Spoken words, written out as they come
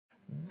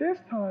this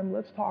time,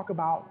 let's talk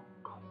about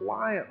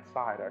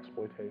client-side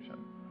exploitation.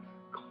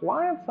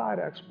 Client-side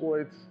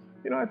exploits,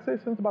 I'd say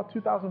since about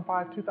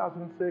 2005,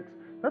 2006,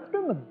 that's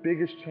been the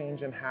biggest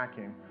change in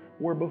hacking.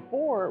 Where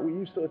before, we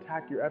used to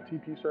attack your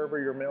FTP server,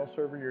 your mail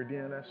server, your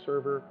DNS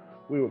server.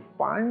 We would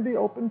find the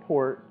open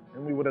port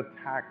and we would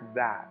attack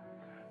that.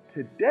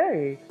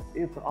 Today,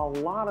 it's a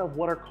lot of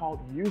what are called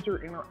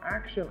user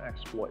interaction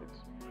exploits,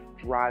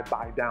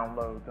 drive-by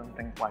downloads and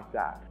things like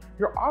that.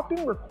 You're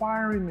often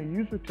requiring the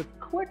user to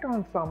click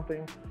on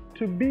something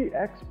to be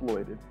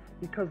exploited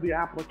because the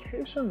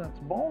application that's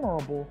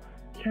vulnerable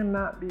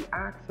cannot be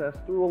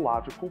accessed through a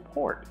logical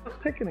port. Let's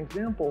take an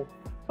example.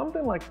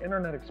 Something like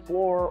Internet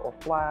Explorer or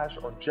Flash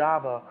or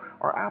Java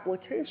are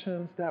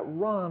applications that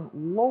run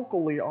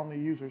locally on the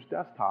user's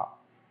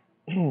desktop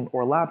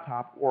or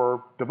laptop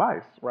or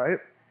device, right?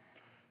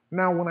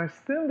 Now, when I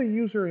send the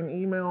user an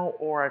email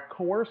or I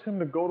coerce him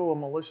to go to a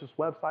malicious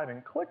website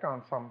and click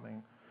on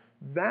something,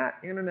 that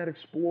Internet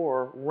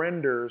Explorer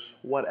renders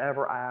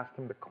whatever I asked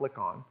him to click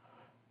on,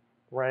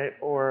 right?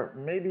 Or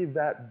maybe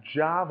that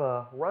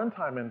Java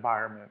runtime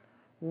environment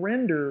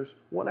renders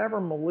whatever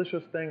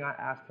malicious thing I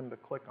asked him to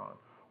click on.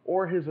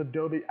 Or his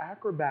Adobe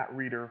Acrobat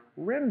Reader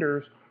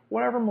renders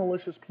whatever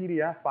malicious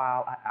PDF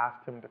file I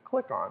asked him to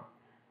click on.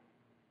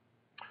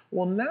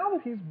 Well, now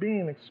that he's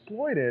being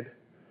exploited,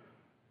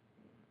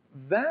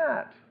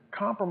 that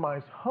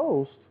compromised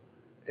host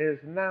is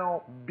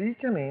now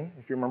beaconing,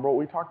 if you remember what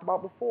we talked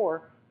about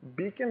before,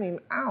 beaconing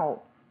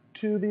out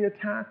to the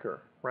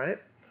attacker, right?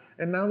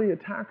 And now the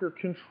attacker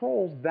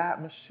controls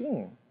that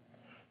machine.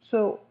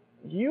 So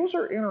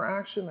user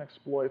interaction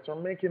exploits are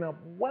making up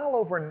well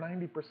over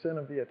 90%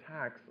 of the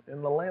attacks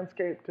in the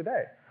landscape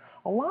today.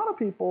 A lot of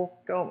people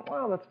go,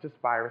 well, that's just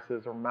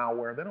viruses or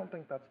malware. They don't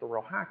think that's the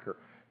real hacker.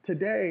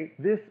 Today,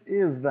 this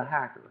is the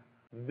hacker.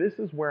 This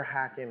is where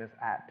hacking is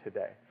at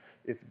today.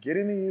 It's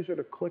getting the user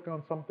to click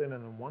on something,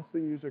 and then once the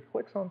user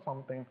clicks on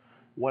something,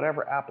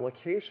 whatever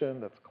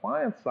application that's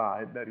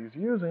client-side that he's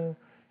using,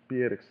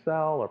 be it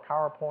Excel or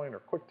PowerPoint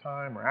or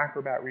QuickTime or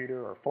Acrobat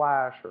Reader or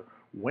Flash or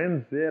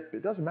WinZip,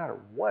 it doesn't matter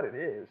what it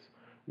is,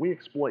 we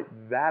exploit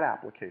that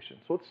application.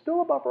 So it's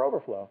still a buffer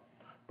overflow,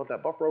 but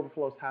that buffer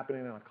overflow is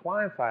happening in a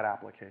client-side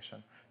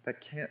application that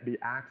can't be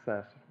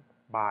accessed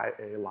by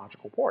a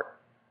logical port.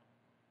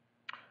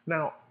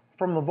 Now,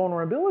 from the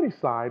vulnerability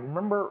side,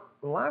 remember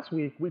last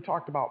week we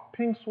talked about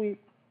ping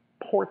sweep,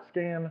 port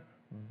scan,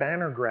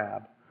 banner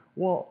grab.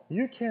 Well,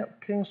 you can't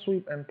ping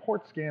sweep and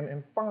port scan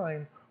and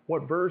find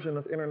what version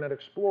of Internet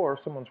Explorer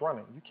someone's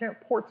running. You can't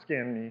port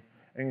scan me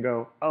and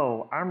go,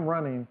 oh, I'm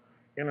running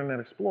Internet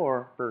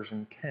Explorer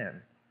version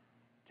 10.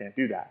 Can't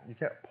do that. You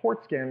can't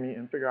port scan me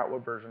and figure out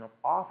what version of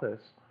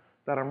Office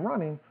that I'm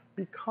running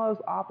because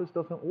Office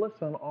doesn't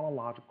listen on a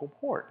logical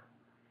port.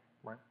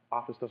 Right?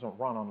 Office doesn't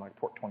run on like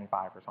port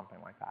 25 or something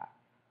like that.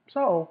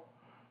 So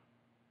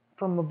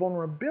from the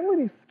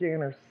vulnerability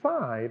scanner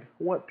side,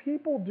 what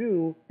people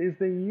do is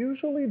they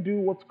usually do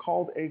what's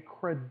called a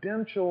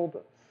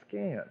credentialed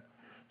scan.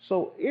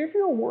 So if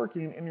you're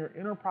working in your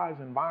enterprise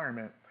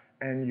environment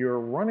and you're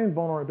running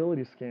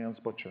vulnerability scans,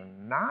 but you're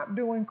not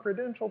doing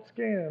credentialed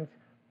scans,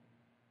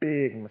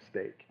 big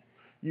mistake.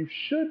 You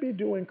should be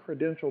doing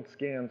credentialed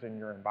scans in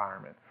your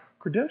environment.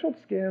 Credentialed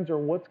scans are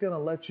what's going to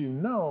let you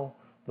know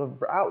the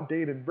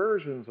outdated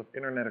versions of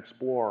Internet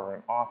Explorer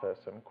and Office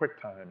and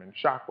QuickTime and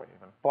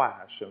Shockwave and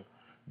Flash and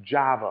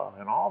Java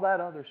and all that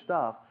other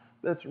stuff.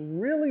 That's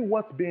really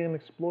what's being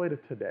exploited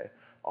today.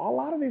 A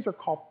lot of these are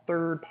called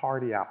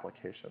third-party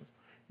applications.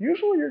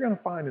 Usually you're going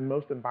to find in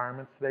most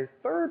environments today,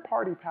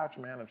 third-party patch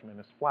management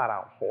is flat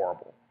out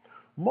horrible.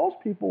 Most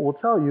people will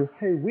tell you,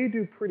 hey, we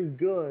do pretty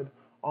good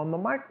on the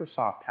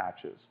Microsoft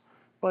patches.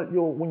 But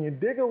when you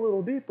dig a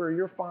little deeper,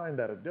 you'll find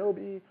that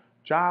Adobe,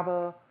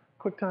 Java,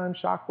 QuickTime,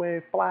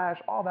 Shockwave, Flash,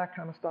 all that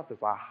kind of stuff is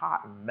a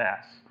hot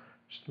mess.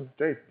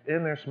 Straight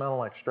in there smelling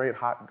like straight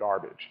hot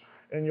garbage.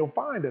 And you'll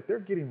find that they're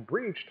getting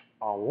breached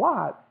a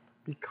lot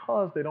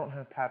because they don't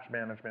have patch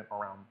management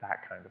around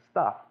that kind of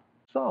stuff.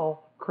 So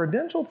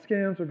credentialed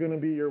scans are going to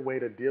be your way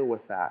to deal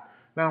with that.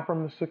 Now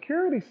from the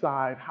security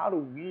side, how do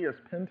we as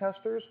pen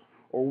testers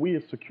or we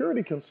as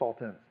security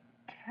consultants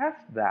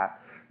test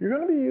that? You're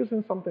going to be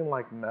using something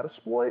like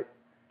Metasploit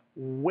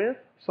with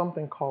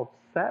something called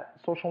SET,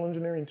 Social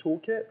Engineering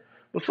Toolkit.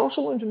 The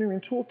Social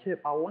Engineering Toolkit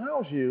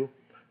allows you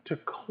to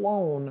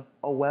clone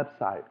a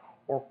website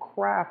or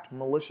craft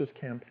malicious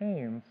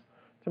campaigns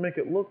to make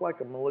it look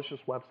like a malicious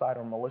website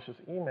or malicious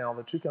email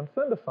that you can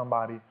send to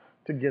somebody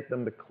to get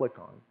them to click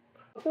on.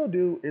 What they'll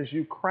do is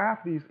you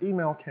craft these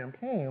email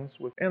campaigns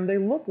and they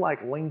look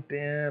like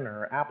LinkedIn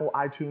or Apple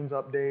iTunes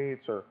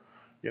updates or,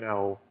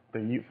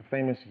 the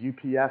famous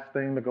UPS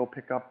thing to go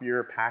pick up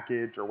your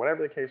package or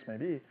whatever the case may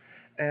be.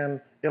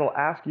 And it'll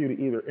ask you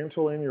to either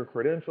enter in your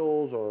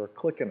credentials or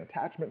click an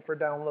attachment for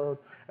download.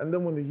 And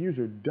then when the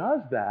user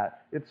does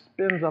that, it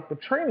spins up a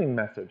training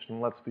message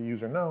and lets the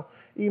user know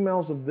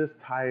emails of this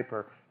type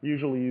are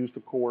usually used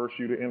to coerce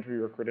you to enter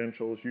your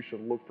credentials. You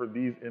should look for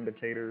these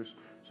indicators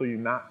so you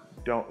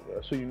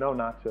know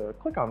not to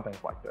click on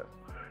things like this.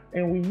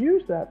 And we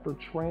use that for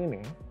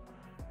training.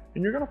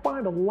 And you're going to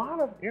find a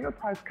lot of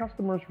enterprise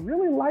customers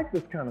really like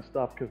this kind of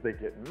stuff because they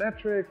get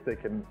metrics, they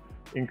can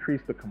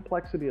increase the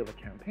complexity of the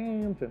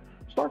campaigns and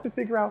start to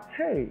figure out,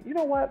 hey, you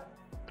know what?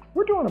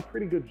 We're doing a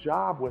pretty good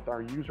job with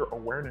our user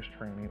awareness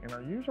training, and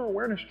our user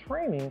awareness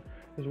training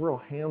is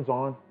real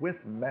hands-on with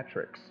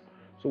metrics.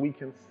 So we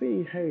can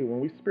see, hey,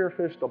 when we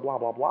spearfish the blah,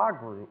 blah, blah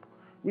group,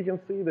 we can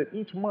see that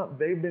each month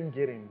they've been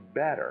getting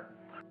better.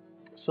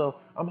 So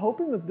I'm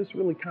hoping that this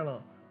really kind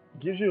of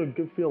gives you a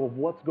good feel of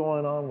what's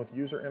going on with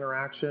user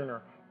interaction,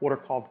 or what are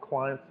called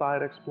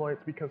client-side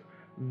exploits, because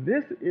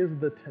this is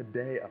the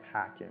today of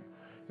hacking.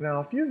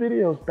 Now, a few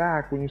videos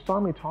back, when you saw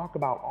me talk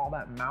about all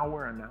that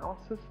malware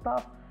analysis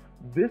stuff,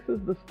 this is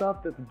the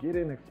stuff that's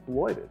getting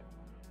exploited.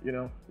 You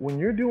know, when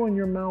you're doing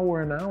your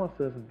malware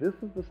analysis, this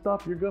is the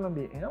stuff you're going to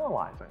be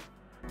analyzing.